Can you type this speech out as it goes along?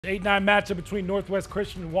8-9 matchup between Northwest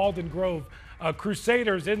Christian and Walden Grove.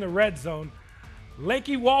 Crusaders in the red zone.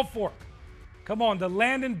 Lakey Walfork, come on, to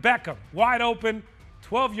Landon Beckham, wide open,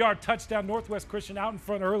 12-yard touchdown. Northwest Christian out in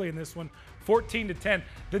front early in this one, 14-10.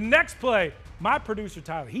 The next play, my producer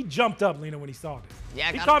Tyler, he jumped up, Lena, when he saw this.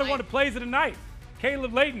 Yeah, he caught it one of the plays of the night.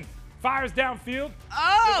 Caleb Layton fires downfield.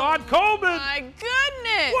 Oh, Devon Coleman. My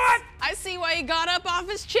goodness. What? I see why he got up off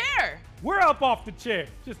his chair. We're up off the chair.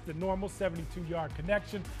 Just the normal 72-yard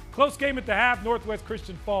connection. Close game at the half. Northwest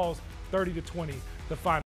Christian falls 30-20, the final.